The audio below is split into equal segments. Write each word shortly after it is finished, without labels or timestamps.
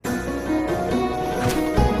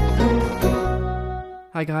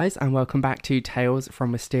Hi guys, and welcome back to Tales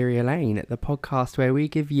from Wisteria Lane, the podcast where we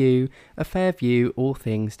give you a fair view all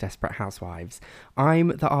things Desperate Housewives. I'm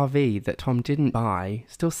the RV that Tom didn't buy,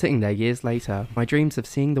 still sitting there years later, my dreams of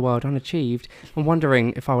seeing the world unachieved, and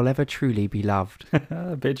wondering if I will ever truly be loved.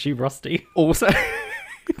 Bitchy rusty.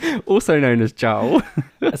 Also known as Joel.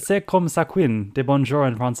 C'est comme ça qu'un de bonjour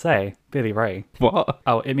en français, Billy Ray. What?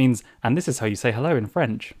 Oh, it means, and this is how you say hello in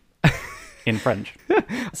French. In French.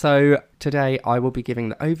 So today I will be giving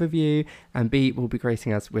the overview and Beat will be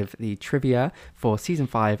gracing us with the trivia for Season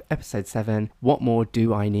 5, Episode 7, What More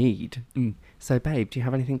Do I Need? So babe, do you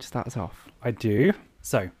have anything to start us off? I do.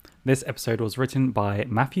 So, this episode was written by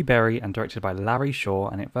Matthew Berry and directed by Larry Shaw,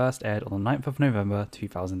 and it first aired on the 9th of November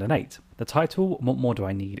 2008. The title, What More Do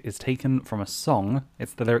I Need, is taken from a song.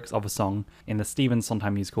 It's the lyrics of a song in the Stephen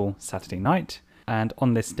Sondheim musical Saturday Night. And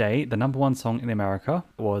on this day, the number one song in America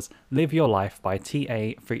was Live Your Life by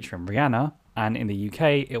T.A. featuring Rihanna. And in the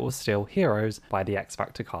UK, it was still Heroes by the X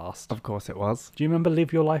Factor cast. Of course it was. Do you remember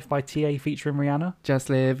Live Your Life by T.A. featuring Rihanna? Just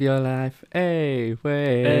live your life, hey,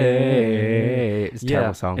 way. It's a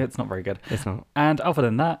terrible song. It's not very good. It's not. And other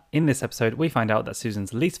than that, in this episode, we find out that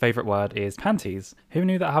Susan's least favourite word is panties. Who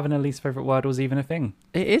knew that having a least favourite word was even a thing?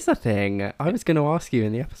 It is a thing. I was going to ask you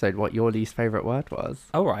in the episode what your least favourite word was.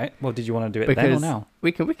 Oh, right. Well, did you want to do it then or now?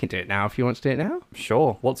 We can do it now if you want to do it now.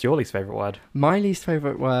 Sure. What's your least favourite word? My least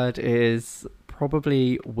favourite word is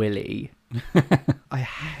probably willy. I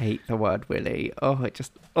hate the word willy. I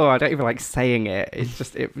don't even like saying it. It's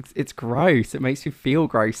just, it's gross. It makes me feel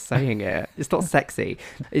gross saying it. It's not sexy.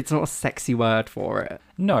 It's not a sexy word for it.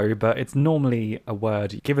 No, but it's normally a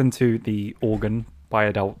word given to the organ by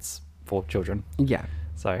adults for children. Yeah.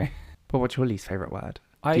 So. But what's your least favourite word?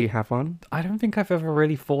 Do you have one? I don't think I've ever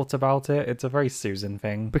really thought about it. It's a very Susan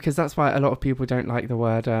thing. Because that's why a lot of people don't like the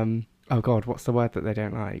word, oh God, what's the word that they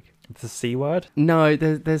don't like? It's a C word? No,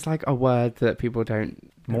 there's like a word that people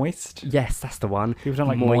don't... Moist? Yes, that's the one. People don't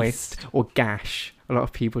like moist. Or gash. A lot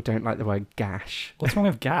of people don't like the word gash. What's wrong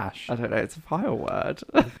with gash? I don't know, it's a vile word.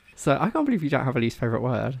 So I can't believe you don't have a least favourite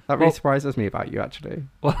word. That really surprises me about you, actually.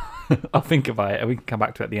 Well, I'll think about it and we can come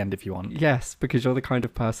back to it at the end if you want. Yes, because you're the kind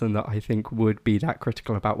of person that I think would be that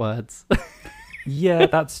critical about words. Yeah,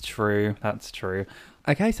 that's true. That's true.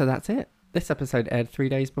 Okay, so that's it. This episode aired 3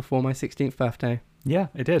 days before my 16th birthday. Yeah,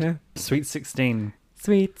 it did. Yeah. Sweet 16.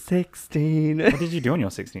 Sweet 16. What did you do on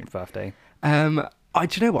your 16th birthday? Do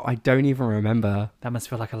you know what? I don't even remember. That must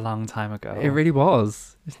feel like a long time ago. It really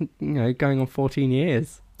was. It's, going on 14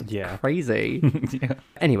 years. Yeah. Crazy. Yeah.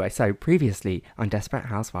 Anyway, so previously on Desperate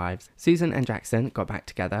Housewives, Susan and Jackson got back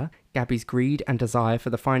together. Gabby's greed and desire for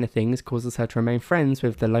the finer things causes her to remain friends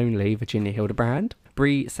with the lonely Virginia Hildebrand.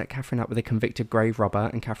 Bree set Catherine up with a convicted grave robber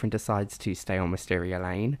and Catherine decides to stay on Wisteria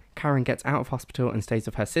Lane. Karen gets out of hospital and stays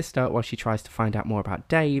with her sister while she tries to find out more about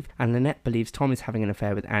Dave, and Lynette believes Tom is having an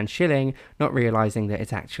affair with Anne Schilling, not realising that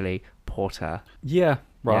it's actually Porter. Yeah.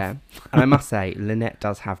 Rough. Yeah. And I must say, Lynette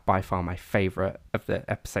does have by far my favourite of the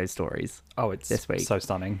episode stories. Oh, it's this week. So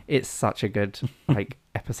stunning. It's such a good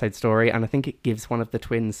episode story, and I think it gives one of the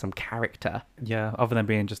twins some character. Yeah, other than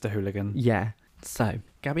being just a hooligan. Yeah. So,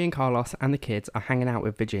 Gabby and Carlos and the kids are hanging out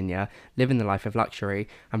with Virginia, living the life of luxury,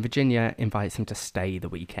 and Virginia invites him to stay the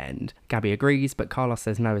weekend. Gabby agrees, but Carlos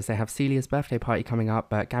says no as they have Celia's birthday party coming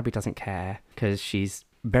up, but Gabby doesn't care because she's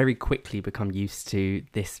very quickly become used to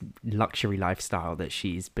this luxury lifestyle that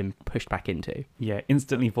she's been pushed back into. Yeah,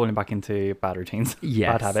 instantly falling back into bad routines.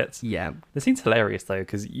 Yes. Bad habits. Yeah. The scene's hilarious though,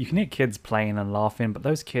 because you can hear kids playing and laughing, but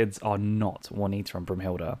those kids are not Juanita and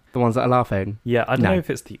Brumhilda. The ones that are laughing? Yeah, I don't know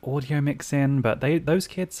if it's the audio mixing, but those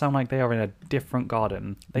kids sound like they are in a different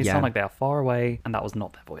garden. They sound like they are far away, and that was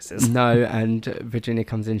not their voices. No, and Virginia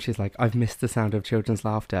comes in, she's like, I've missed the sound of children's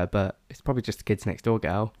laughter, but it's probably just the kids next door,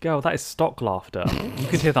 girl. Girl, that is stock laughter.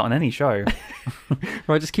 You could hear that on any show.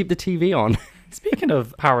 Right, just keep the TV on. Speaking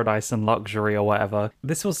of paradise and luxury or whatever,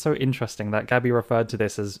 this was so interesting that Gabby referred to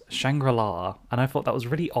this as Shangri-La, and I thought that was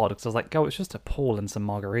really odd because I was like, girl, it's just a pool and some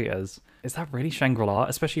margaritas. Is that really Shangri-La?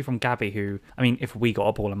 Especially from Gabby, who, I mean, if we got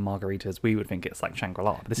a pool and margaritas, we would think it's like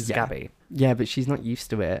Shangri-La, but this is Gabby. Yeah, but she's not used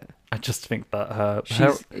to it. I just think that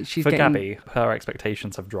she's for getting... Gabby, her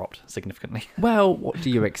expectations have dropped significantly. Well, what do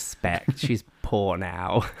you expect? She's poor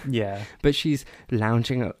now. Yeah. But she's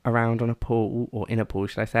lounging around on a pool, or in a pool,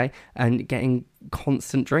 should I say, and getting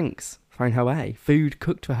constant drinks thrown her way. Food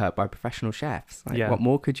cooked for her by professional chefs. What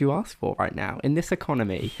more could you ask for right now? In this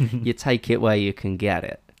economy, you take it where you can get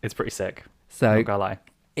it. It's pretty sick. So, not gonna lie.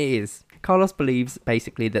 It is. Carlos believes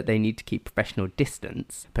basically that they need to keep professional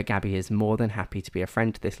distance, but Gabby is more than happy to be a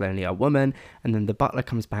friend to this lonely old woman. And then the butler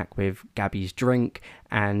comes back with Gabby's drink,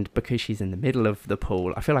 and because she's in the middle of the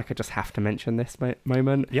pool, I feel like I just have to mention this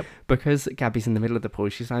moment. Yep. Because Gabby's in the middle of the pool,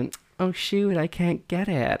 she's like, oh shoot, I can't get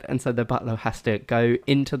it. And so the butler has to go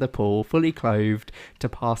into the pool, fully clothed, to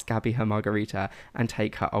pass Gabby her margarita and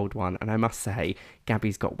take her old one. And I must say,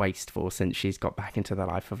 Gabby's got wasteful since she's got back into the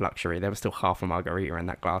life of luxury. There was still half a margarita in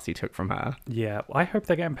that glass he took from her. Yeah, I hope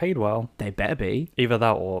they're getting paid well. They better be. Either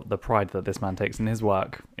that or the pride that this man takes in his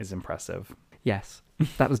work is impressive. Yes,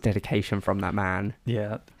 that was dedication from that man.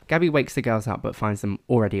 Yeah. Gabby wakes the girls up but finds them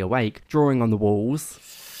already awake, drawing on the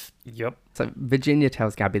walls. Yep. So Virginia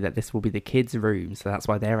tells Gabby that this will be the kids' room, so that's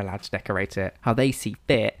why they're allowed to decorate it how they see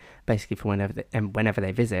fit, basically for whenever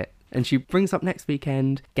they visit. And she brings up next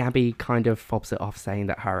weekend. Gabby kind of fobs it off, saying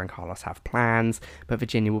that her and Carlos have plans, but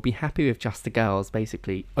Virginia will be happy with just the girls,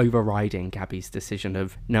 basically overriding Gabby's decision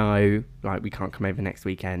of no, like we can't come over next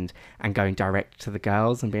weekend, and going direct to the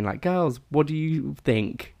girls and being like, girls, what do you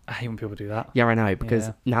think? I hate when people do that. Yeah, I know,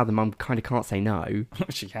 because now the mum kind of can't say no.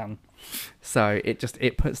 She can. So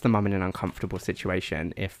it puts the mum in an uncomfortable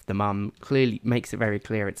situation if the mum clearly makes it very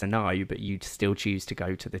clear it's a no, but you still choose to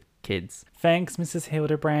go to the kids. Thanks, Mrs.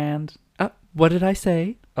 Hildebrand. What did I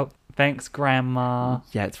say? Oh, thanks, Grandma.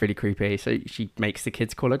 Yeah, it's really creepy. So she makes the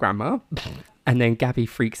kids call her grandma. And then Gabby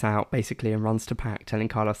freaks out, basically, and runs to pack, telling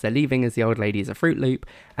Carlos they're leaving as the old lady is a Fruit Loop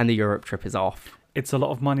and the Europe trip is off. It's a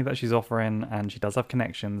lot of money that she's offering, and she does have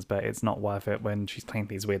connections, but it's not worth it when she's playing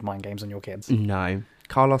these weird mind games on your kids. No.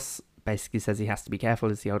 Carlos basically says he has to be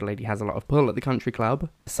careful as the old lady has a lot of pull at the country club.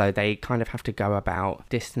 So they kind of have to go about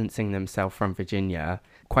distancing themselves from Virginia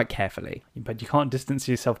quite carefully. But you can't distance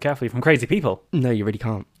yourself carefully from crazy people. No, you really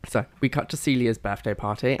can't. So we cut to Celia's birthday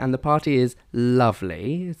party, and the party is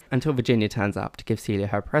lovely until Virginia turns up to give Celia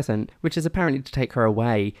her present, which is apparently to take her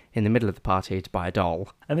away in the middle of the party to buy a doll.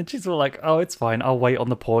 And then she's all like, oh, it's fine, I'll wait on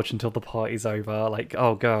the porch until the party's over. Like,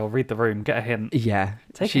 oh, girl, read the room, get a hint. Yeah.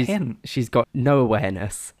 Take a hint. She's got no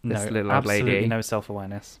awareness, this little old lady. Absolutely no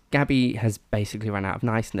self-awareness. Gabby has basically run out of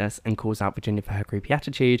niceness and calls out Virginia for her creepy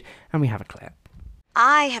attitude, and we have a clip.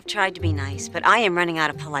 I have tried to be nice, but I am running out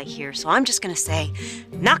of polite here, so I'm just gonna say,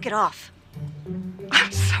 knock it off.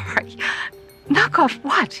 I'm sorry. Knock off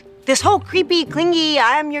what? This whole creepy, clingy,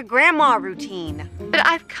 I'm your grandma routine. But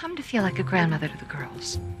I've come to feel like a grandmother to the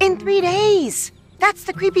girls. In 3 days. That's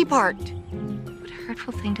the creepy part. What a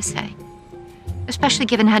hurtful thing to say. Especially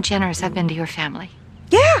given how generous I've been to your family.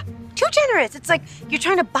 Yeah, too generous. It's like you're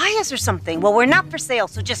trying to buy us or something. Well, we're not for sale,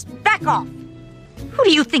 so just back off. Who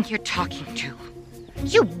do you think you're talking to?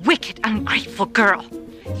 You wicked, ungrateful girl.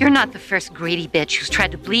 You're not the first greedy bitch who's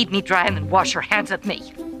tried to bleed me dry and then wash her hands of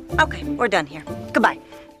me. Okay, we're done here. Goodbye.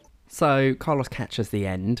 So Carlos catches the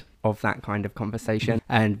end of that kind of conversation,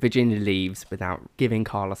 and Virginia leaves without giving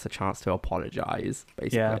Carlos a chance to apologise,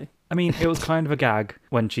 basically. Yeah. I mean, it was kind of a gag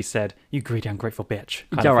when she said, you greedy, ungrateful bitch.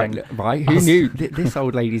 Yeah, right. Who knew? This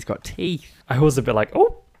old lady's got teeth. I was a bit like,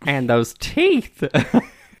 oh. And those teeth.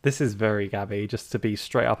 This is very Gabby, just to be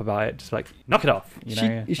straight up about it. Just like, knock it off. You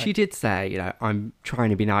know? She did say, I'm trying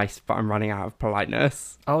to be nice, but I'm running out of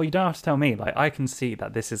politeness. Oh, you don't have to tell me. Like, I can see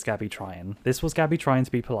that this is Gabby trying. This was Gabby trying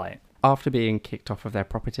to be polite. After being kicked off of their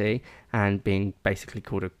property and being basically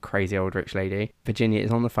called a crazy old rich lady, Virginia is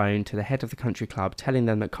on the phone to the head of the country club telling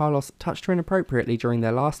them that Carlos touched her inappropriately during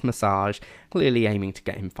their last massage, clearly aiming to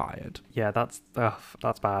get him fired. Yeah, that's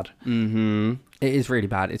bad. Mm-hmm. It is really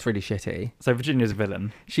bad. It's really shitty. So Virginia's a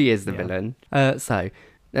villain. She is the villain. So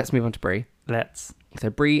let's move on to Brie. So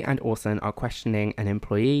Brie and Orson are questioning an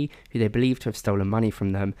employee who they believe to have stolen money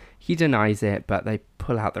from them. He denies it, but they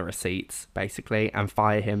pull out the receipts, basically, and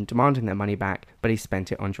fire him, demanding their money back, but he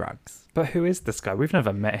spent it on drugs. But who is this guy? We've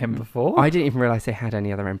never met him before. I didn't even realise they had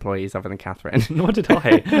any other employees other than Catherine. Nor did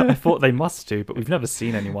I. I thought they must do, but we've never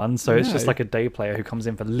seen anyone, so it's just like a day player who comes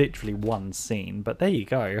in for literally one scene. But there you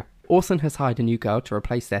go. Orson has hired a new girl to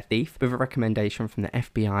replace their thief with a recommendation from the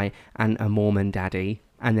FBI and a Mormon daddy.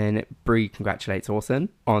 And then Brie congratulates Orson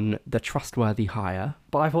on the trustworthy hire.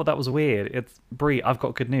 But I thought that was weird. It's, Brie, I've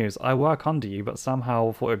got good news. I work under you, but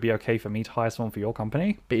somehow thought it would be okay for me to hire someone for your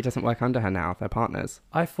company. But he doesn't work under her now. They're partners.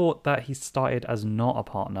 I thought that he started as not a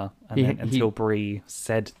partner, and then until Brie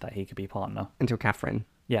said that he could be partner. Until Catherine.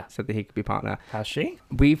 Yeah. Said that he could be partner. Has she?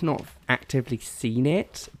 We've not actively seen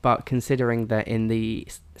it, but considering that in the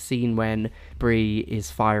scene when Brie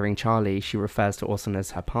is firing Charlie, she refers to Orson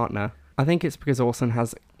as her partner. I think it's because Orson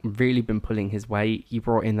has really been pulling his weight. He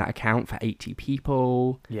brought in that account for 80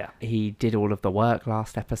 people. Yeah. He did all of the work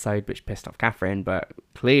last episode, which pissed off Catherine, but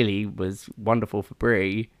clearly was wonderful for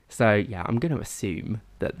Brie. So, yeah, I'm going to assume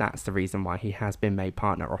that that's the reason why he has been made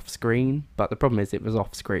partner off screen. But the problem is it was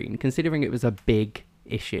off screen. Considering it was a big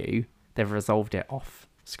issue, they've resolved it off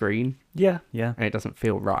screen. Yeah, yeah. And it doesn't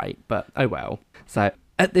feel right, but oh well. So,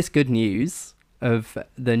 at this good news of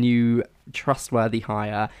the new trustworthy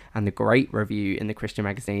hire and the great review in the Christian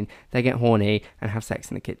magazine, they get horny and have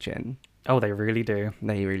sex in the kitchen. Oh, they really do.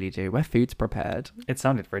 They really do. Where food's prepared. It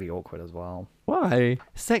sounded really awkward as well. Why?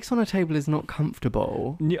 Sex on a table is not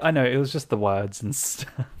comfortable. I know, it was just the words and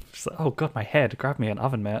stuff. Just like, oh god, my head, grab me an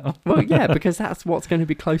oven mitt. Well, yeah, because that's what's going to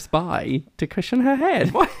be close by to cushion her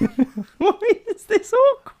head. Why is this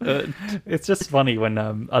awkward? It's just funny when,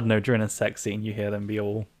 I don't know, during a sex scene you hear them be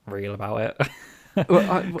all real about it.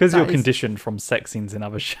 Because you're conditioned from sex scenes in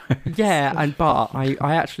other shows. Yeah, but I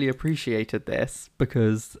actually appreciated this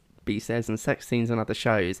because B says in sex scenes on other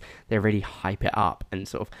shows, they really hype it up and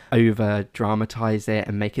sort of over dramatize it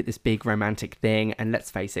and make it this big romantic thing. And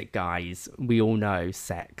let's face it, guys, we all know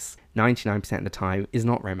sex 99% of the time is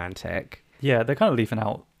not romantic. Yeah, they're kind of leaving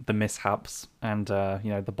out the mishaps and,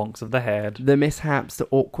 the bonks of the head. The mishaps, the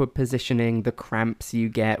awkward positioning, the cramps you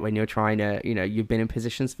get when you're trying to, you've been in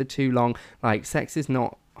positions for too long. Like, sex is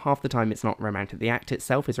not, half the time it's not romantic. The act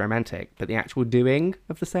itself is romantic, but the actual doing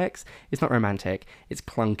of the sex is not romantic. It's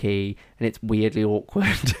clunky and it's weirdly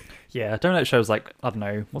awkward. Yeah, don't let shows like, I don't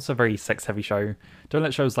know, what's a very sex-heavy show? Don't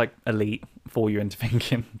let shows like Elite fool you into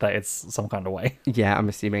thinking that it's some kind of way. Yeah, I'm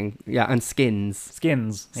assuming. Yeah, and Skins.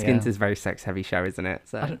 Skins Skins is a very sex-heavy show, isn't it?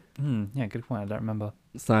 So. Yeah, good point. I don't remember.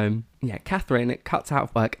 So, yeah, Catherine cuts out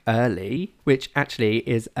of work early, which actually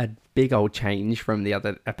is a big old change from the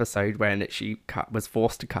other episode when she was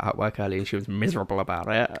forced to cut out work early and she was miserable about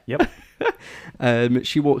it. Yep.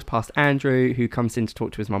 She walks past Andrew, who comes in to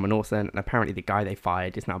talk to his mum and Orson, and apparently the guy they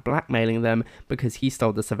fired is now blackmailing them because he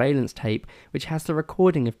stole the surveillance tape, which has the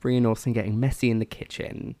recording of Brie and Orson getting messy in the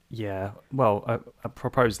kitchen. Yeah, well,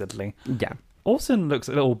 proposedly. Yeah. Orson looks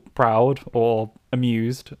a little proud or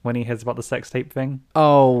amused when he hears about the sex tape thing.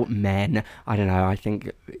 Oh, men. I don't know. I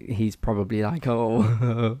think he's probably like,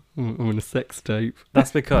 oh, I'm on a sex tape.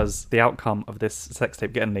 That's because the outcome of this sex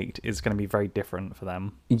tape getting leaked is going to be very different for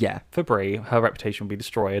them. Yeah. For Brie, her reputation will be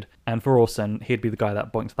destroyed. And for Orson, he'd be the guy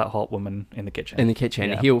that boinked that hot woman in the kitchen.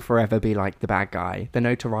 Yeah. He'll forever be like the bad guy. The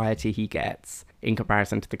notoriety he gets in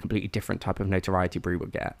comparison to the completely different type of notoriety Brie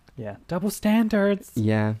would get. Yeah. Double standards.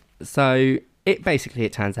 Yeah. So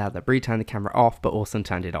it turns out that Brie turned the camera off, but Orson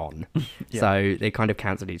turned it on. Yeah. So they kind of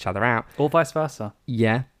cancelled each other out. Or vice versa.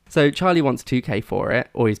 Yeah. So Charlie wants 2K for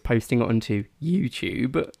it, or he's posting it onto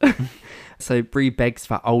YouTube. So Brie begs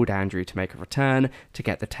for old Andrew to make a return to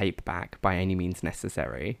get the tape back by any means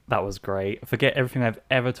necessary. That was great. Forget everything I've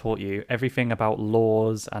ever taught you. Everything about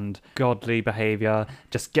laws and godly behaviour.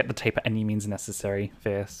 Just get the tape at any means necessary.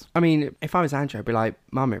 Fierce. I mean, if I was Andrew, I'd be like,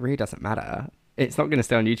 Mum, it really doesn't matter. It's not going to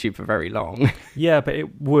stay on YouTube for very long. Yeah, but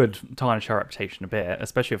it would tarnish her reputation a bit,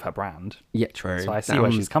 especially with her brand. Yeah, true. So I see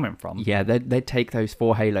where she's coming from. Yeah, they'd take those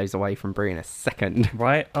 4 halos away from Brie in a second.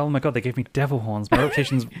 Right? Oh my god, they gave me devil horns. My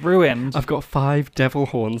reputation's ruined. I've got 5 devil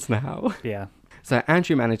horns now. Yeah. So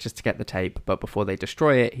Andrew manages to get the tape, but before they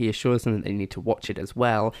destroy it, he assures them that they need to watch it as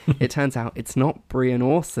well. It turns out it's not Brie and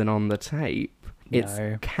Orson on the tape. It's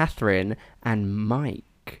Catherine and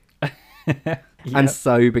Mike. Yeah. And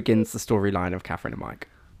so begins the storyline of Catherine and Mike.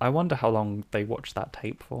 I wonder how long they watched that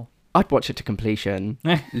tape for. I'd watch it to completion.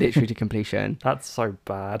 Literally to completion. That's so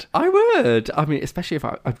bad. I would. I mean, especially if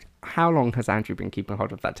how long has Andrew been keeping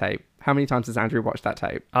hold of that tape? How many times has Andrew watched that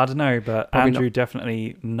tape? I don't know, but Probably Andrew not.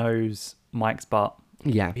 definitely knows Mike's butt.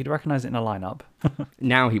 Yeah. He'd recognise it in a lineup.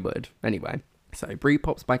 Now he would. Anyway. So Brie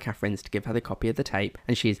pops by Catherine's to give her the copy of the tape,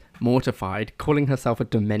 and she's mortified, calling herself a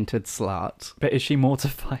demented slut. But is she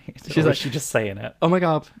mortified? She's Or like, is she just saying it? Oh my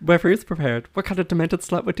god, where food's prepared. What kind of demented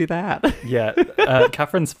slut would do that? Yeah.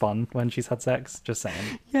 Catherine's fun when she's had sex. Just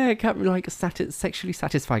saying. Yeah, sexually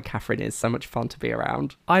satisfied Catherine is so much fun to be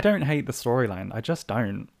around. I don't hate the storyline. I just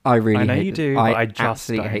don't. I know you do, but I just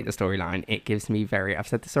absolutely don't. hate the storyline. It gives me I've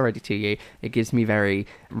said this already to you, it gives me very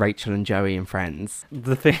Rachel and Joey and Friends.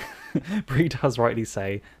 The thing, Brie does rightly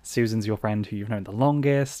say, Susan's your friend who you've known the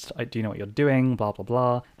longest. divorced? Do you know what you're doing? Blah, blah,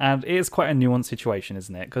 blah. And it is quite a nuanced situation,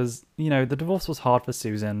 isn't it? Because, the divorce was hard for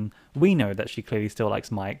Susan. We know that she clearly still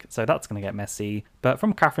likes Mike, so that's going to get messy. But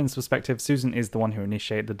from Catherine's perspective, Susan is the one who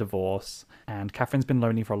initiated the divorce. And Catherine's been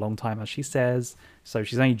lonely for a long time, as she says. So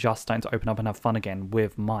she's only just starting to open up and have fun again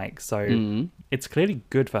with Mike. So it's clearly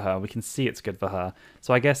good for her. We can see it's good for her.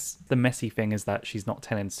 So I guess the messy thing is that she's not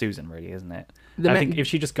telling Susan, really, isn't it? I think if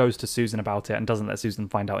she just goes to Susan about it and doesn't let Susan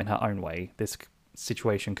find out in her own way, this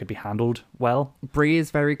situation could be handled well. Brie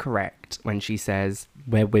is very correct when she says,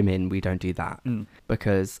 we're women, we don't do that.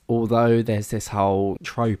 Because although there's this whole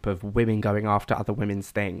trope of women going after other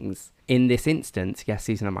women's things, in this instance, yes,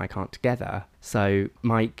 Susan and Mike aren't together. So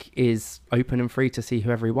Mike is open and free to see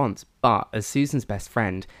whoever he wants. But as Susan's best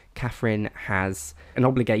friend, Catherine has an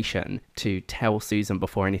obligation to tell Susan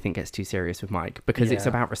before anything gets too serious with Mike, because it's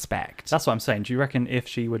about respect. That's what I'm saying. Do you reckon if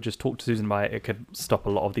she would just talk to Susan about it, it could stop a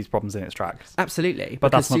lot of these problems in its tracks? Absolutely.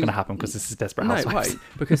 But that's not going to happen because this is Desperate Housewives. No,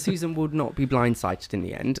 right. Because Susan would not be blindsided in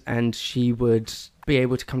the end, and she would be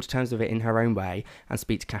able to come to terms with it in her own way and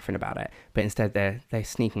speak to Catherine about it. But instead, they're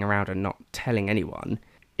sneaking around and not telling anyone.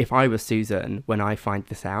 If I was Susan, when I find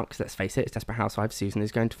this out, because let's face it, it's Desperate Housewives, Susan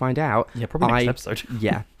is going to find out. Yeah, probably next episode.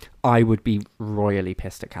 Yeah, I would be royally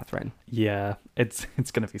pissed at Catherine. Yeah, it's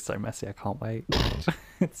going to be so messy. I can't wait.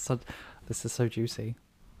 This is so juicy.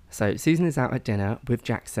 So Susan is out at dinner with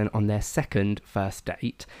Jackson on their second first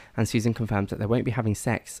date, and Susan confirms that they won't be having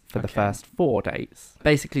sex for the first 4 dates.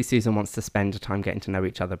 Basically, Susan wants to spend time getting to know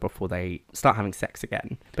each other before they start having sex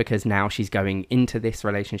again, because now she's going into this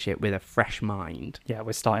relationship with a fresh mind. Yeah,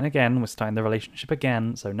 we're starting again. We're starting the relationship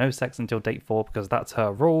again, so no sex until date 4, because that's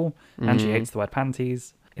her rule, and she hates the word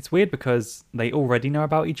panties. It's weird because they already know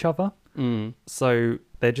about each other, so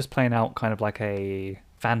they're just playing out kind of like a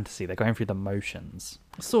fantasy. They're going through the motions.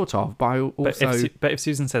 Sort of, but also... But if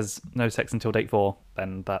Susan says no sex until date 4,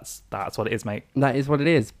 then that's what it is, mate. That is what it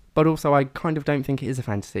is. But also, I kind of don't think it is a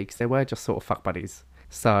fantasy, because they were just sort of fuck buddies.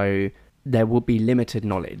 So there will be limited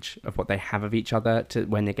knowledge of what they have of each other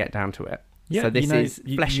when they get down to it. Yeah, so this is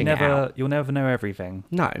fleshing it out. You'll never know everything.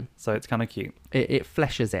 No. So it's kind of cute. It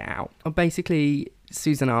fleshes it out. Basically,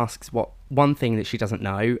 Susan asks what one thing that she doesn't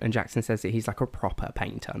know, and Jackson says that he's like a proper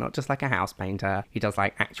painter, not just like a house painter. He does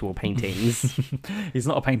like actual paintings. He's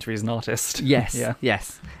not a painter, he's an artist. Yes,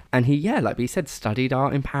 yes. And he, like we said, studied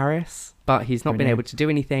art in Paris, but he's not been able to do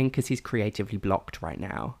anything because he's creatively blocked right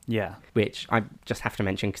now. Yeah. Which I just have to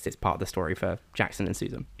mention because it's part of the story for Jackson and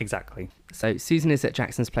Susan. Exactly. So Susan is at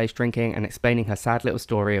Jackson's place drinking and explaining her sad little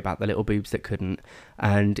story about the little boobs that couldn't,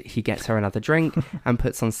 and he gets her another drink and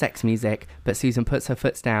puts on sex music, but Susan puts her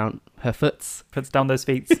foots down, puts down those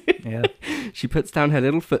feet. Yeah. She puts down her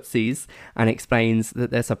little footsies and explains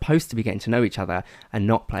that they're supposed to be getting to know each other and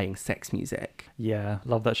not playing sex music. Yeah,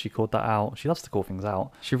 love that she called that out. She loves to call things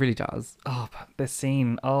out. She really does. Oh, but this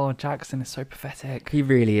scene, Jackson is so pathetic. He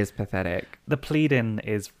really is pathetic. The pleading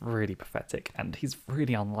is really pathetic, and he's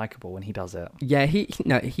really unlikable when he does it. Yeah,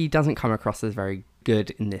 he doesn't come across as very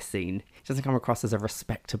good in this scene. He doesn't come across as a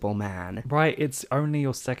respectable man. Right, it's only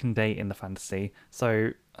your second date in the fantasy,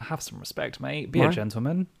 so have some respect, mate. Be a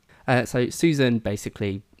gentleman. So Susan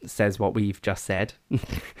basically says what we've just said.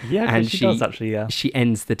 Yeah, and she does actually, yeah. She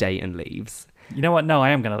ends the date and leaves. You know what? No, I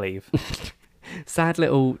am going to leave. Sad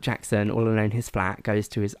little Jackson, all alone in his flat, goes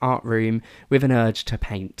to his art room with an urge to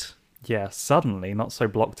paint. Yeah, suddenly not so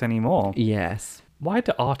blocked anymore. Yes. Why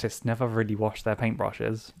do artists never really wash their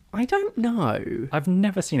paintbrushes? I don't know. I've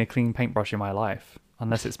never seen a clean paintbrush in my life,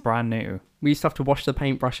 unless it's brand new. We used to have to wash the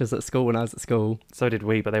paintbrushes at school when I was at school. So did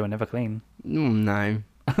we, but they were never clean. No.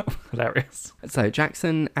 Hilarious. So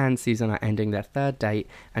Jackson and Susan are ending their third date,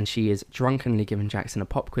 and she is drunkenly giving Jackson a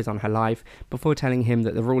pop quiz on her life before telling him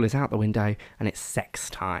that the rule is out the window and it's sex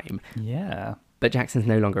time. Yeah. But Jackson's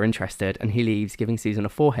no longer interested, and he leaves, giving Susan a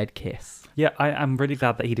forehead kiss. Yeah, I'm really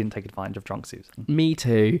glad that he didn't take advantage of drunk Susan. Me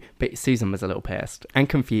too, but Susan was a little pissed and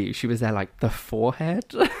confused. She was there like, the forehead?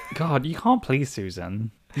 God, you can't please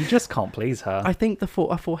Susan. You just can't please her. I think a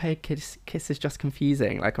forehead kiss is just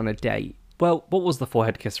confusing, like on a date. Well, what was the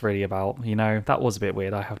forehead kiss really about? You know, that was a bit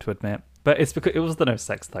weird, I have to admit. But it's because it was the no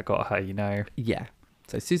sex that got her, you know. Yeah.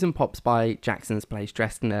 So Susan pops by Jackson's place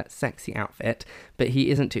dressed in a sexy outfit, but he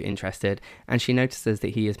isn't too interested, and she notices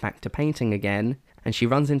that he is back to painting again, and she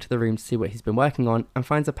runs into the room to see what he's been working on and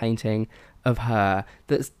finds a painting of her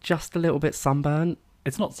that's just a little bit sunburnt.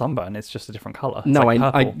 It's not sunburn, it's just a different colour. It's no, like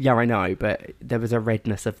I know, but there was a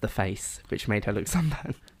redness of the face which made her look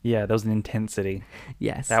sunburned. Yeah, there was an intensity.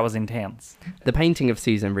 Yes. That was intense. The painting of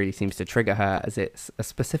Susan really seems to trigger her, as it's a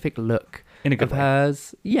specific look In a good of way.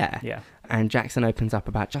 hers. Yeah. Yeah. And Jackson opens up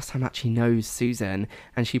about just how much he knows Susan,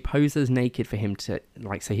 and she poses naked for him to,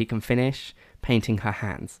 like, so he can finish painting her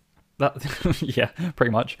hands. Yeah,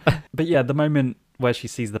 pretty much. But yeah, the moment where she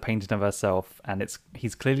sees the painting of herself, and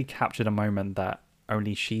he's clearly captured a moment that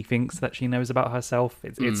only she thinks that she knows about herself.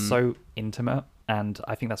 It's so intimate, and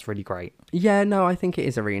I think that's really great. Yeah, no, I think it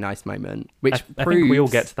is a really nice moment, which I proves... think we all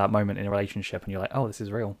get to that moment in a relationship, and you're like, oh, this is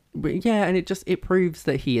real. Yeah, and it proves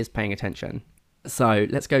that he is paying attention. So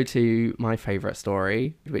let's go to my favourite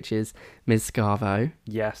story, which is Ms. Scarvo.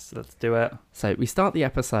 Yes, let's do it. So we start the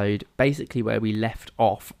episode basically where we left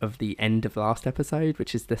off of the end of last episode,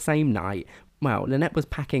 which is the same night. Well, Lynette was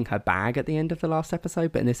packing her bag at the end of the last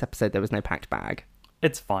episode, but in this episode there was no packed bag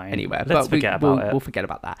It's fine. anywhere. Let's forget about it. We'll forget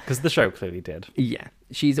about that. Because the show clearly did. Yeah.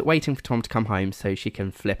 She's waiting for Tom to come home so she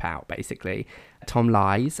can flip out, basically. Tom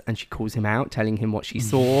lies and she calls him out, telling him what she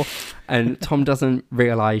saw. And Tom doesn't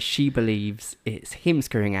realise she believes it's him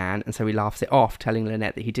screwing Anne. And so he laughs it off, telling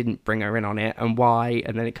Lynette that he didn't bring her in on it and why.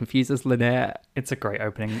 And then it confuses Lynette. It's a great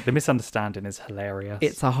opening. The misunderstanding is hilarious.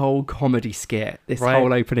 It's a whole comedy skit. This Right.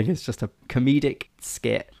 whole opening is just a comedic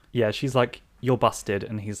skit. Yeah, she's like, you're busted.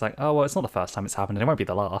 And he's like, oh, well, it's not the first time it's happened and it won't be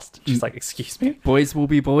the last. She's like, excuse me? Boys will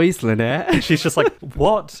be boys, Lynette. She's just like,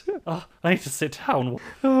 what? Oh, I need to sit down.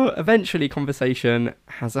 Oh, eventually, conversation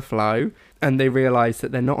has a flow, and they realise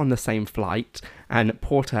that they're not on the same flight. And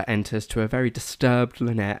Porter enters to a very disturbed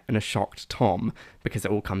Lynette and a shocked Tom, because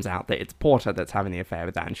it all comes out that it's Porter that's having the affair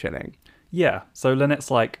with Anne Schilling. Yeah, so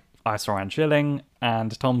Lynette's like, I saw Anne Schilling,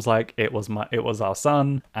 and Tom's like, it was our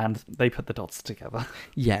son, and they put the dots together.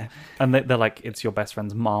 Yeah. And they're like, it's your best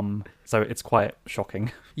friend's mum, so it's quite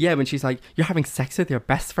shocking. Yeah, when she's like, you're having sex with your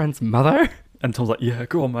best friend's mother? And Tom's like, yeah,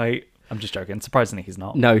 go on, mate. I'm just joking. Surprisingly, he's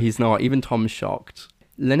not. No, he's not. Even Tom's shocked.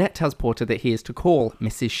 Lynette tells Porter that he is to call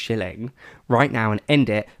Mrs. Schilling right now and end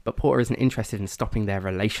it, but Porter isn't interested in stopping their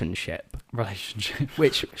relationship.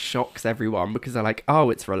 Which shocks everyone because they're like, oh,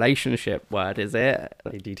 it's relationship word, is it?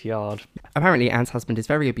 They DTR'd. Apparently, Anne's husband is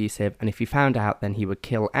very abusive, and if he found out, then he would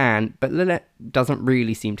kill Anne, but Lynette doesn't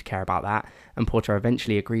really seem to care about that, and Porter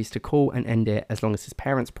eventually agrees to call and end it as long as his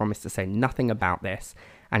parents promise to say nothing about this.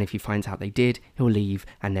 And if he finds out they did, he'll leave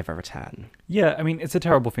and never return. Yeah, I mean, it's a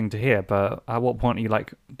terrible thing to hear, but at what point are you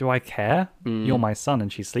like, do I care? You're my son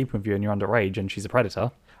and she's sleeping with you and you're underage and she's a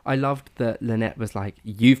predator. I loved that Lynette was like,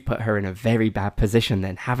 you've put her in a very bad position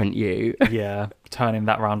then, haven't you? Yeah, turning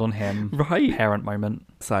that round on him. Right. Parent moment.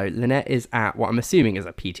 So Lynette is at what I'm assuming is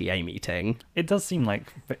a PTA meeting. It does seem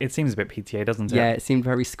like, it seems a bit PTA, doesn't it? Yeah, it seemed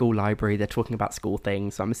very school library. They're talking about school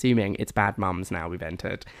things. So I'm assuming it's bad mums now we've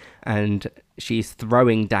entered. And she's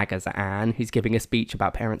throwing daggers at Anne, who's giving a speech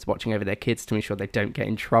about parents watching over their kids to ensure they don't get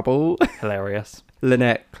in trouble. Hilarious.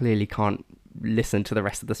 Lynette clearly can't listen to the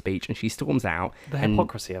rest of the speech and she storms out. The and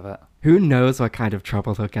hypocrisy of it. who knows what kind of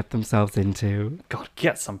trouble they'll get themselves into. God,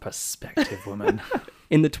 get some perspective, woman.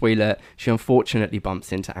 In the toilet, she unfortunately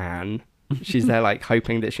bumps into Anne. She's there like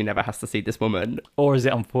hoping that she never has to see this woman. Or is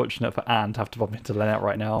it unfortunate for Anne to have to bump into Lynette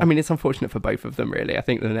right now? I mean, it's unfortunate for both of them, really. I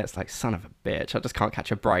think Lynette's like, son of a bitch, I just can't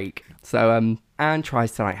catch a break. So Anne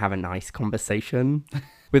tries to like have a nice conversation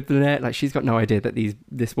with Lynette. Like, she's got no idea that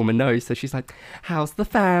this woman knows. So she's like, how's the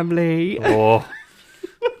family? Oh,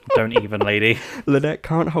 don't even, lady. Lynette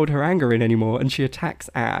can't hold her anger in anymore and she attacks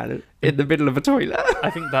Anne in the middle of a toilet. I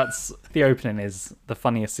think that's, the opening is the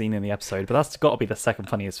funniest scene in the episode, but that's got to be the second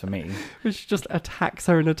funniest for me. She just attacks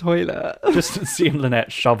her in a toilet. Just seeing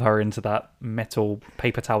Lynette shove her into that metal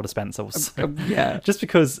paper towel dispenser was so... Yeah. Just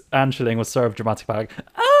because Anne Schilling was so dramatic about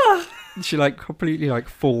like, She like completely like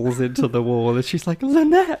falls into the wall and she's like,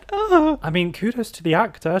 Lynette, ah. I mean, kudos to the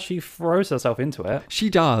actor. She throws herself into it. She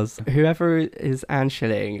does. Whoever is Anne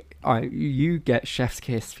Schilling, you get chef's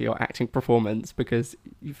kiss for your acting performance because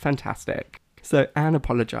you're fantastic. So Anne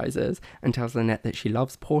apologises and tells Lynette that she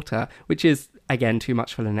loves Porter, which is, again, too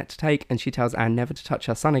much for Lynette to take, and she tells Anne never to touch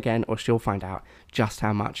her son again or she'll find out just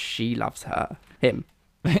how much she loves him.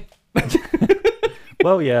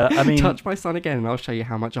 Well, yeah, I mean... Touch my son again and I'll show you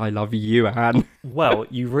how much I love you, Anne. Well,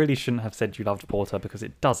 you really shouldn't have said you loved Porter because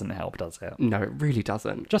it doesn't help, does it? No, it really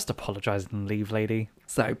doesn't. Just apologise and leave, lady.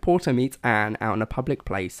 So Porter meets Anne out in a public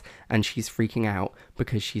place and she's freaking out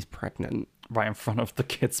because she's pregnant. Right in front of the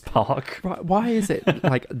kids' park. Right, why is it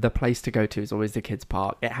like the place to go to is always the kids'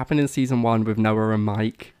 park? It happened in season 1 with Noah and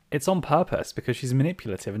Mike. It's on purpose because she's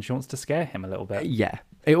manipulative and she wants to scare him a little bit. Yeah.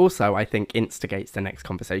 It also, I think, instigates the next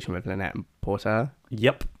conversation with Lynette and Porter.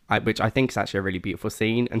 Yep. Which I think is actually a really beautiful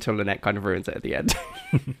scene until Lynette kind of ruins it at the end.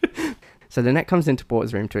 So Lynette comes into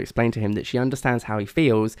Porter's room to explain to him that she understands how he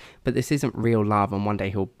feels, but this isn't real love and one day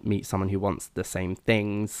he'll meet someone who wants the same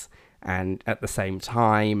things. and at the same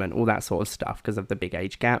time and all that sort of stuff because of the big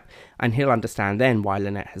age gap. And he'll understand then why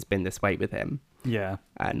Lynette has been this way with him. Yeah.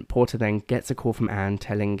 And Porter then gets a call from Anne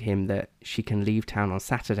telling him that she can leave town on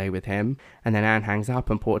Saturday with him. And then Anne hangs up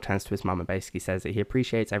and Porter turns to his mum and basically says that he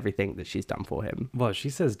appreciates everything that she's done for him. Well, she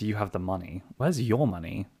says, do you have the money? Where's your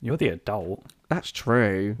money? You're the adult. That's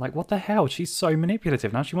true. Like, what the hell? She's so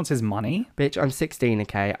manipulative. Now she wants his money? Bitch, I'm 16,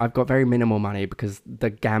 okay? I've got very minimal money because the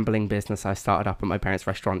gambling business I started up at my parents'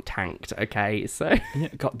 restaurant tanked, okay? So... Yeah,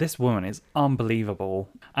 God, this woman is unbelievable.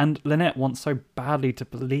 And Lynette wants so badly to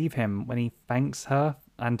believe him when he thanks her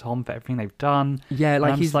and Tom for everything they've done. Yeah, like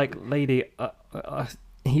and I'm he's just like, lady...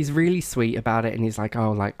 he's really sweet about it and he's like,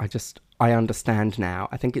 oh, like, I understand now.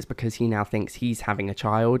 I think it's because he now thinks he's having a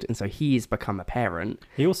child and so he's become a parent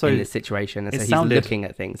He also... in this situation. And so he's looking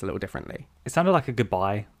at things a little differently. It sounded like a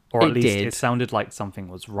goodbye. Or at It least did. it sounded like something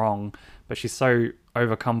was wrong. But she's so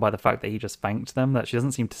overcome by the fact that he just thanked them that she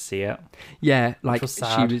doesn't seem to see it. Yeah, like was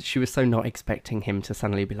sad. she was so not expecting him to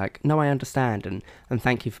suddenly be like, no, I understand and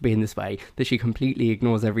thank you for being this way, that she completely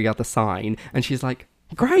ignores every other sign. And she's like,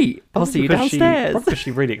 great, I'll see you downstairs. Because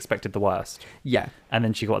she really expected the worst. Yeah. And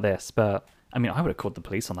then she got this. But, I mean, I would have called the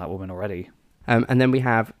police on that woman already. And then we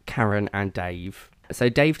have Karen and Dave. So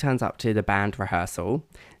Dave turns up to the band rehearsal,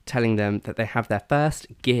 telling them that they have their first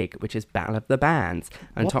gig, which is Battle of the Bands.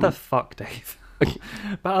 And What the fuck, Dave?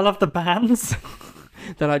 Battle of the Bands?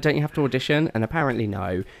 They're like, don't you have to audition? And apparently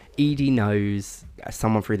no. Edie knows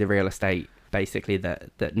someone through the real estate, basically,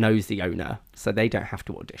 that knows the owner, so they don't have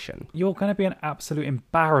to audition. You're going to be an absolute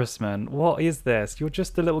embarrassment. What is this? You're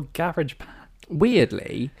just a little garage band.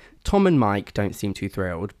 Weirdly, Tom and Mike don't seem too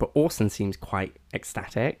thrilled, but Orson seems quite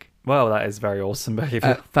ecstatic. Well, that is very awesome behaviour.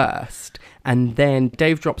 At first. And then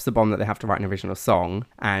Dave drops the bomb that they have to write an original song,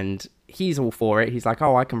 and he's all for it. He's like,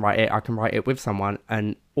 oh, I can write it with someone.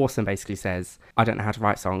 And Orson basically says, I don't know how to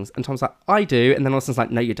write songs. And Tom's like, I do. And then Orson's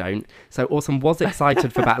like, no, you don't. So Orson was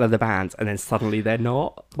excited for Battle of the Bands, and then suddenly they're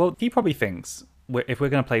not. Well, he probably thinks, if we're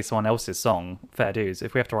going to play someone else's song, fair dues.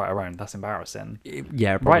 If we have to write our own, that's embarrassing.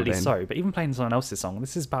 Yeah, probably. Rightly so. But even playing someone else's song,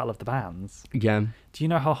 this is Battle of the Bands. Yeah. Do you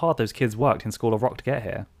know how hard those kids worked in School of Rock to get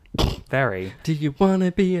here? Very. Do you want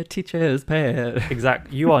to be a teacher's pet?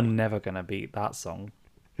 Exact. You are never going to beat that song.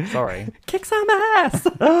 Sorry. Kick some ass!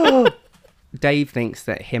 Dave thinks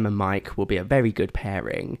that him and Mike will be a very good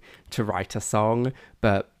pairing to write a song,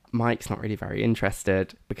 but Mike's not really very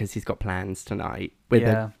interested because he's got plans tonight with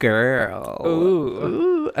a girl.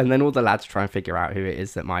 Ooh. And then all the lads try and figure out who it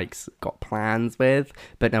is that Mike's got plans with,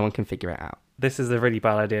 but no one can figure it out. This is a really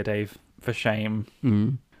bad idea, Dave. For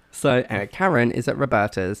shame. So Karen is at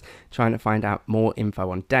Roberta's trying to find out more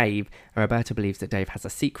info on Dave, and Roberta believes that Dave has a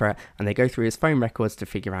secret, and they go through his phone records to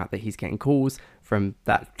figure out that he's getting calls from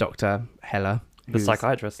that Dr. Heller. The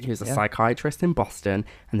psychiatrist. He was a psychiatrist in Boston,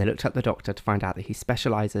 and they looked up the doctor to find out that he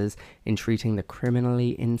specialises in treating the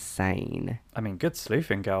criminally insane. I mean, good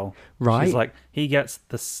sleuthing, girl. Right? She's like, he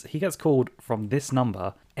gets called from this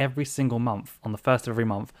number every single month, on the first of every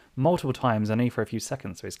month, multiple times, and only for a few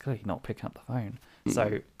seconds, so he's clearly not picking up the phone.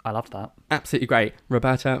 So I loved that. Absolutely great.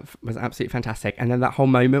 Roberta was absolutely fantastic. And then that whole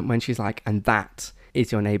moment when she's like, and that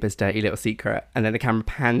is your neighbour's dirty little secret. And then the camera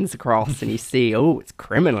pans across and you see, oh, it's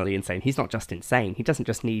criminally insane. He's not just insane. He doesn't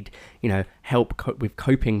just need, help with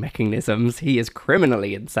coping mechanisms. He is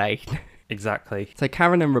criminally insane. Exactly. So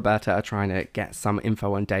Karen and Roberta are trying to get some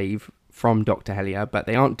info on Dave from Dr. Hellier, but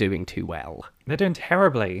they aren't doing too well. They're doing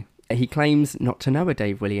terribly. He claims not to know a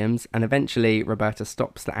Dave Williams, and eventually Roberta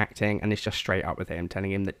stops the acting and is just straight up with him,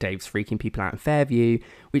 telling him that Dave's freaking people out in Fairview,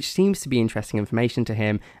 which seems to be interesting information to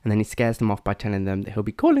him, and then he scares them off by telling them that he'll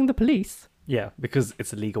be calling the police. Yeah, because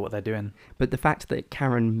it's illegal what they're doing. But the fact that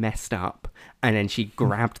Karen messed up, and then she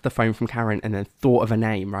grabbed the phone from Karen and then thought of a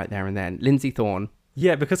name right there and then, Lindsay Thorne.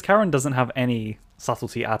 Yeah, because Karen doesn't have any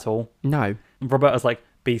subtlety at all. No. Roberta's like,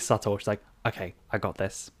 be subtle. She's like, okay, I got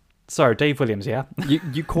this. So, Dave Williams, yeah?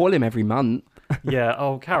 You call him every month. Yeah,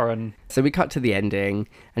 oh, Karen. So we cut to the ending,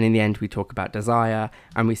 and in the end we talk about Desire,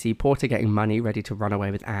 and we see Porter getting money ready to run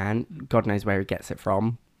away with Anne. God knows where he gets it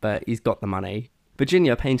from, but he's got the money.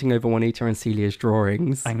 Virginia painting over Juanita and Celia's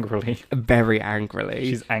drawings. Angrily. Very angrily.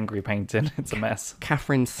 She's angry painting. It's a mess.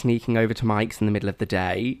 Catherine sneaking over to Mike's in the middle of the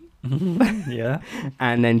day. Yeah.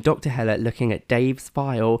 And then Dr. Heller looking at Dave's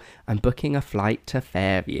file and booking a flight to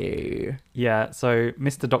Fairview. Yeah, so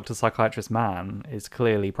Mr. Dr. Psychiatrist Man is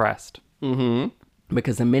clearly pressed. Mm-hmm.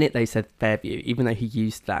 Because the minute they said Fairview, even though he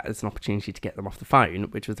used that as an opportunity to get them off the phone,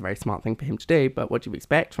 which was a very smart thing for him to do, but what do you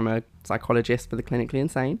expect from a psychologist for the clinically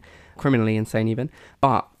insane? Criminally insane even.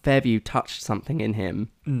 But Fairview touched something in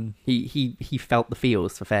him. He felt the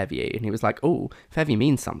feels for Fairview, and he was like, oh, Fairview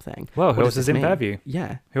means something. Well, who What else does is this in mean? Fairview?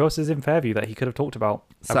 Yeah. Who else is in Fairview that he could have talked about?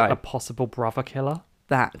 So- A possible brother killer?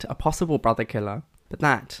 That, a possible brother killer. But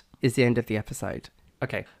that is the end of the episode.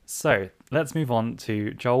 Okay, so let's move on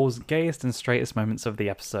to Joel's gayest and straightest moments of the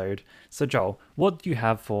episode. So Joel, what do you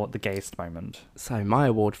have for the gayest moment? So my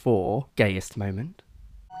award for gayest moment.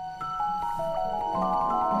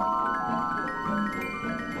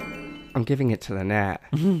 I'm giving it to Lynette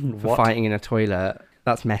for What? fighting in a toilet.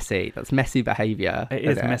 That's messy. That's messy behaviour. It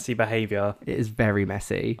is Lynette. messy behaviour. It is very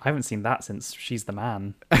messy. I haven't seen that since She's the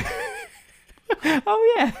Man.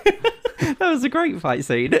 Oh yeah, that was a great fight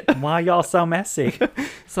scene. Why y'all so messy?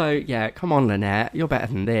 So yeah, come on, Lynette, you're better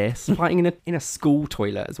than this. Fighting in a school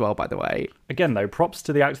toilet as well, by the way. Again though, props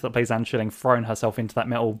to the actor that plays Anne Schilling throwing herself into that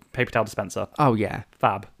metal paper towel dispenser. Oh yeah.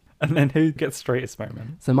 Fab. And then who gets straightest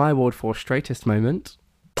moment? So my award for straightest moment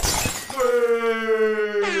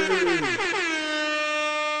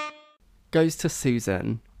goes to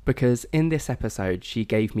Susan, because in this episode she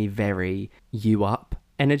gave me very you up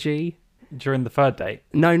energy. During the third date?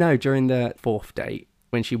 No, during the fourth date,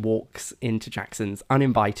 when she walks into Jackson's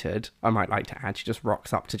uninvited, I might like to add, she just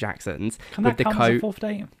rocks up to Jackson's Can with that the count as a coat. fourth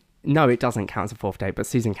date? No, it doesn't count as a fourth date, but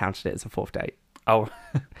Susan counted it as a fourth date. Oh,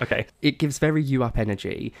 okay. It gives very you up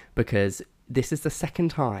energy, because this is the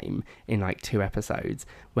second time in like 2 episodes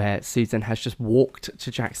where Susan has just walked to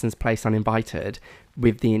Jackson's place uninvited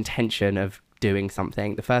with the intention of doing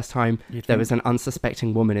something. The first time You'd there think- was an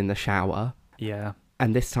unsuspecting woman in the shower, Yeah.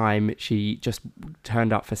 and this time she just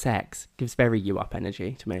turned up for sex. Gives very you up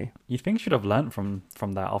energy to me. You'd think she'd have learnt from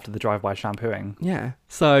that after the drive-by shampooing. Yeah.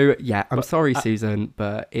 So yeah, I'm But, sorry, Susan,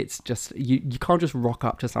 but it's just you can't just rock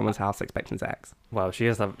up to someone's house expecting sex. Well, she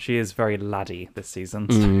is very laddie this season.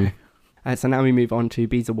 So. So now we move on to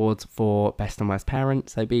B's awards for best and worst parent.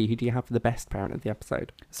 So B, who do you have for the best parent of the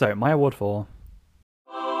episode? So my award for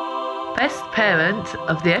Best parent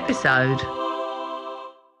of the episode.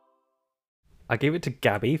 I gave it to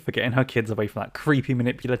Gabby for getting her kids away from that creepy,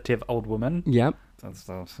 manipulative old woman. Yep.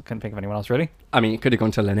 So I couldn't think of anyone else, really. I mean, it could have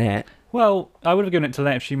gone to Lynette. Well, I would have given it to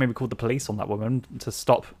Lynette if she maybe called the police on that woman to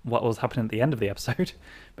stop what was happening at the end of the episode,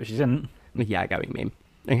 but she didn't. Yeah, going meme.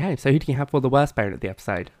 Okay, so who do you have for the worst parent of the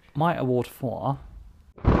episode? My award for...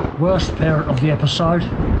 Worst parent of the episode.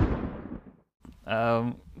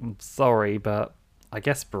 I'm sorry, but I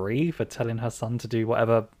guess Brie for telling her son to do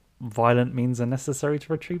whatever violent means are necessary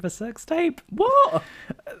to retrieve a sex tape. What?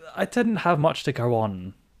 I didn't have much to go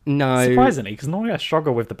on. No. Surprisingly, because normally I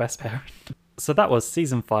struggle with the best parent. So that was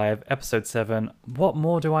season 5, episode 7. What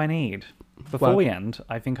more do I need? Before Well- we end,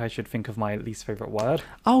 I think I should think of my least favourite word.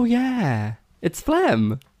 Oh, yeah. It's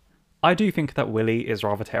phlegm. I do think that Willy is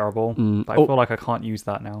rather terrible, but I Oh. feel like I can't use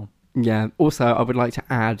that now. Yeah. Also, I would like to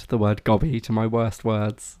add the word gobby to my worst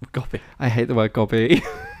words. Gobby. I hate the word gobby.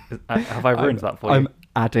 Have I ruined that for you? I'm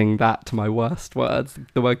adding that to my worst words.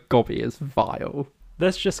 The word gobby is vile.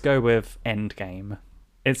 Let's just go with endgame.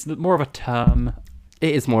 It's more of a term.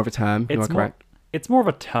 It is more of a term. You are correct. It's more of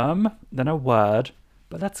a term than a word,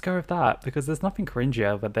 but let's go with that because there's nothing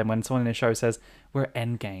cringier than when someone in a show says, we're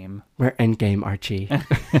endgame. We're endgame, Archie.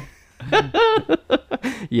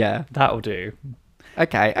 Yeah. That'll do.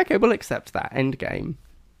 Okay, we'll accept that. Endgame.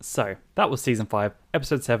 So, that was season 5,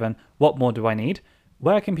 episode 7. What more do I need?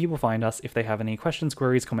 Where can people find us if they have any questions,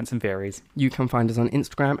 queries, comments, and theories? You can find us on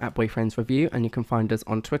Instagram at Boyfriends Review, and you can find us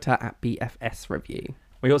on Twitter at BFS Review.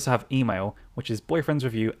 We also have email, which is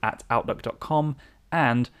boyfriendsreview@outlook.com,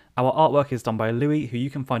 and our artwork is done by Louis, who you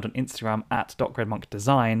can find on Instagram at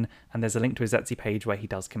 @DocRedMonkDesign, and there's a link to his Etsy page where he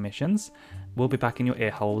does commissions. We'll be back in your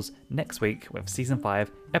ear holes next week with season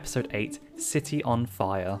 5, episode 8, City on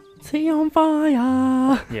Fire. See you on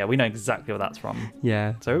fire! Yeah, we know exactly what that's from.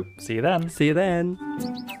 Yeah. So, see you then. See you then.